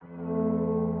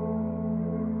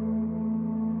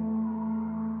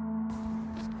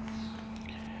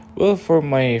Well, for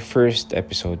my first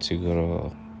episode siguro,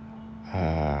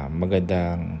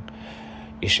 magandang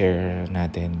i-share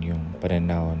natin yung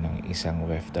pananaw ng isang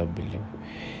OFW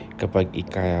kapag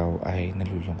ikaw ay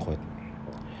nalulungkot.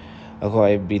 Ako,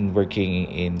 I've been working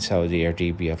in Saudi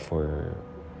Arabia for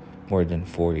more than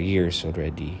 4 years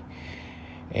already.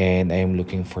 And I'm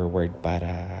looking forward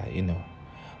para,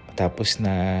 matapos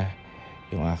na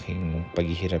yung aking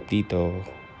paghihirap dito.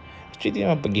 Actually, di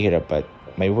naman paghihirap at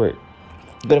my work.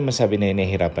 Hindi ko naman sabi na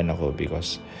nahihirapan ako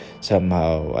because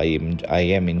somehow I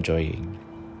am enjoying.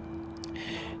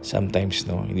 Sometimes,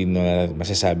 no, hindi na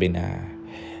masasabi na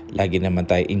lagi naman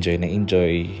tayo enjoy na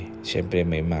enjoy. Siyempre,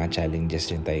 may mga challenges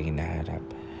rin tayong hinaharap.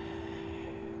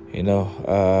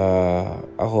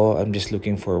 Ako, I'm just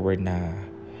looking forward na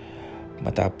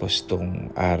matapos tong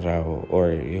araw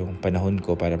or yung panahon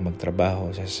ko para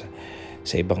magtrabaho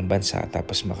sa ibang bansa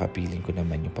tapos makapiling ko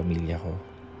naman yung pamilya ko.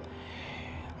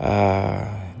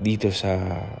 Dito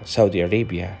sa Saudi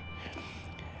Arabia,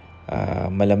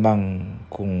 malamang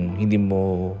kung hindi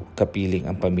mo kapiling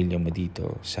ang pamilya mo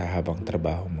dito sa habang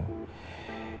trabaho mo,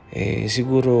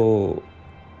 siguro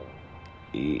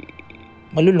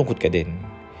malulungkot ka din.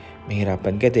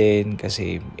 Mahirapan ka din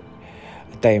kasi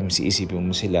at times iisipin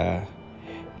mo sila.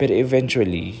 Pero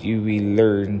eventually, you will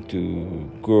learn to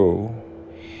grow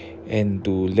and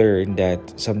to learn that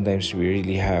sometimes we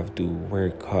really have to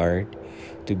work hard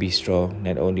to be strong,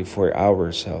 not only for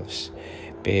ourselves,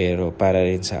 pero para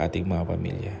rin sa ating mga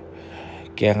pamilya.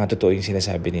 Kaya nga totoo yung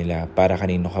sinasabi nila, para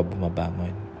kanino ka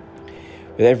bumabangon.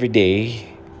 But every day,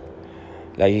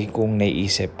 lagi kong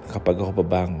naiisip kapag ako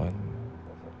babangon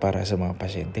para sa mga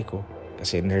pasyente ko.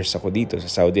 Kasi nurse ako dito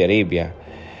sa Saudi Arabia.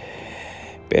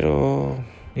 Pero,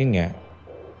 yun nga,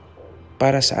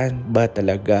 para saan ba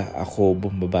talaga ako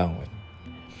bumabangon?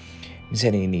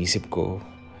 Minsan iniisip ko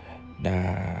na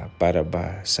para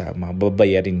ba sa mga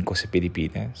babayarin ko sa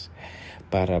Pilipinas,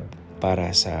 para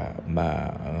sa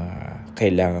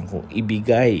kailangan kong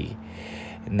ibigay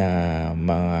na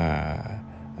mga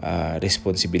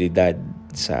responsibilidad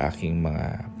sa aking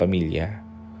mga pamilya,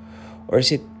 or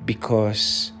is it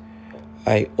because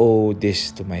I owe this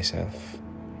to myself?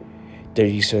 The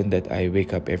reason that I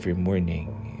wake up every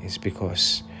morning is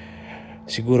because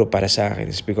siguro para sa akin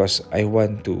is because I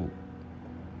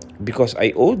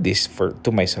owe this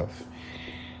to myself,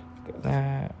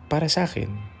 na para sa akin,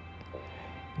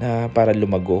 na para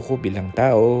lumago ko bilang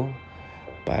tao,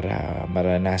 para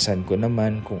maranasan ko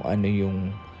naman kung ano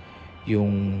yung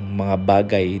mga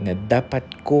bagay na dapat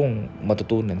kong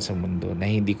matutunan sa mundo, na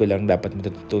hindi ko lang dapat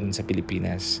matutunan sa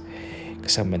Pilipinas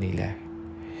kasama nila.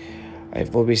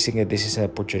 I've always think that this is an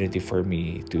opportunity for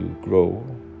me to grow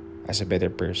as a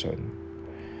better person.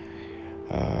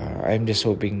 I'm just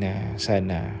hoping na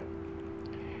sana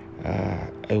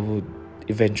I would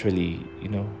eventually,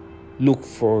 look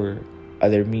for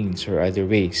other means or other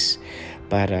ways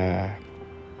para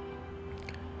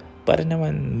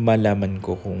naman malaman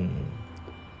ko kung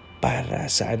para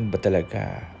saan ba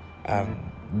talaga ang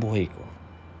buhay ko.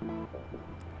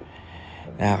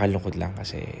 Nakakalungkot lang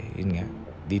kasi, yun nga,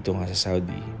 dito nga sa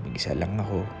Saudi, mag-isa lang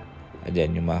ako.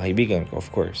 Andyan yung mga kaibigan ko,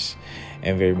 of course.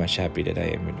 I'm very much happy that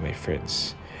I am with my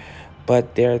friends.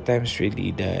 But there are times really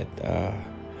that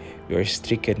we are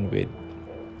stricken with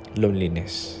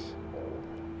loneliness.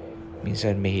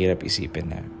 Minsan mahirap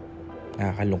isipin na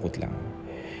nakakalungkot lang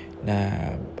na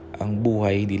ang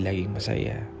buhay hindi laging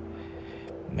masaya.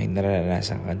 May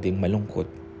naranasan kang ding malungkot.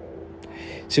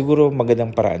 Siguro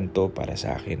magandang paraan to para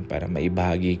sa akin, para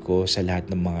maibahagi ko sa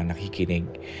lahat ng mga nakikinig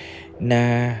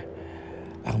na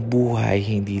ang buhay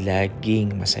hindi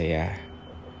laging masaya.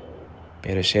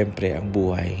 Pero syempre ang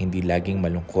buhay hindi laging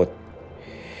malungkot.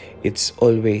 It's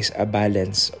always a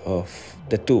balance of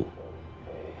the two.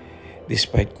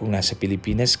 Despite kung nasa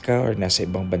Pilipinas ka or nasa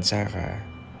ibang bansa ka,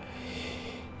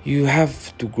 you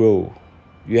have to grow.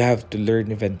 You have to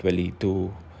learn eventually to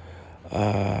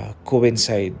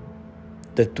coincide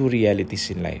the two realities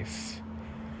in life.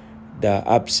 The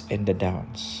ups and the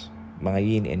downs. Mga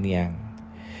yin and yang.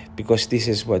 Because this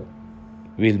is what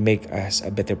will make us a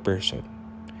better person.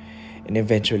 And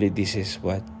eventually this is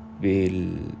what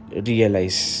will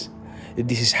realize,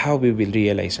 this is how we will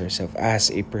realize ourselves as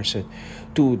a person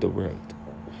to the world.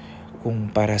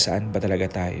 Kung para saan ba talaga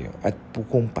tayo, at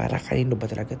kung para kanino ba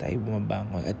talaga tayo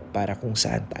bumabangon, at para kung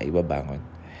saan tayo babangon.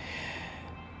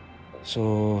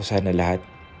 So sana lahat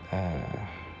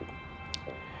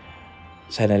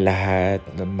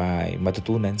na may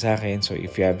matutunan sa akin. So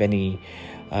if you have any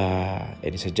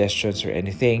suggestions or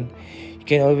anything, you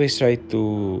can always try to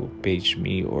page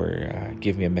me or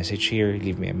give me a message here,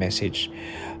 leave me a message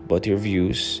about your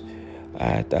views.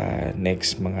 At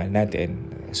next mga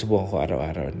natin, subukan ko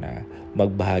araw-araw na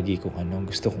magbahagi kung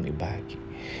anong gusto kong ibahagi.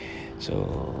 So,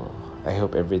 I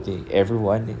hope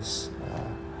everyone is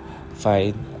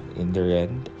fine in their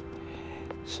end.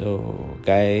 So,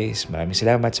 guys, maraming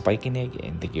salamat sa pakikinig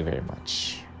and thank you very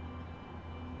much.